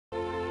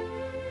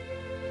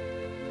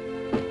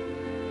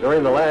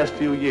During the last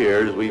few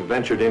years, we've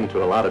ventured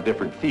into a lot of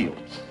different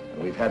fields,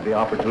 and we've had the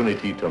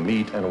opportunity to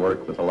meet and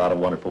work with a lot of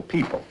wonderful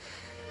people.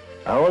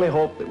 I only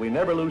hope that we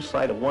never lose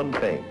sight of one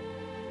thing,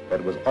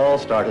 that it was all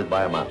started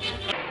by a mouse.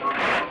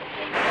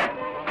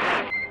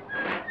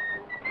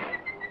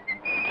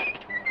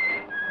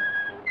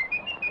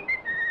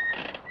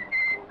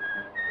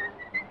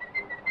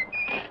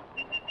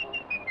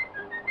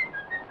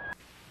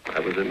 I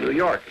was in New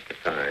York at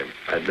the time.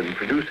 I'd been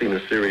producing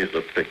a series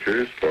of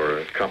pictures for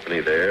a company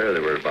there. They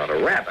were about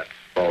a rabbit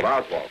called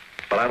Oswald.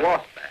 But I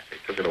lost that. They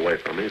took it away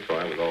from me, so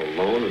I was all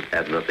alone and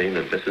had nothing.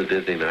 And Mrs.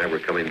 Disney and I were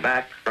coming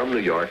back from New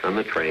York on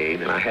the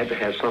train, and I had to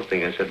have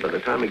something. I said, by the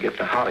time I get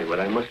to Hollywood,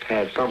 I must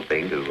have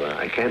something to,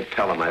 I can't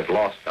tell them I've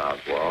lost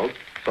Oswald.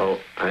 So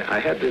I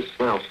had this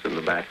mouse in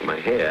the back of my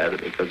head,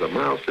 because a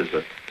mouse is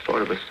a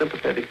sort of a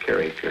sympathetic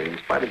character, in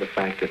spite of the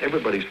fact that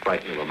everybody's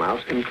frightened of a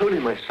mouse,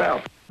 including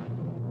myself.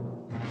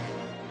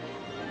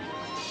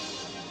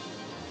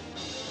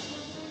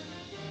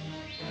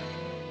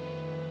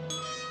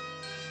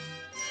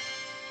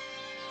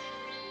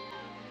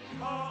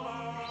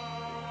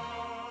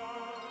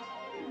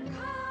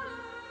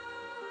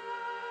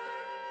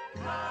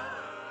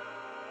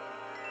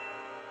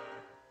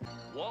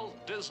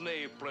 Walt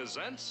Disney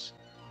presents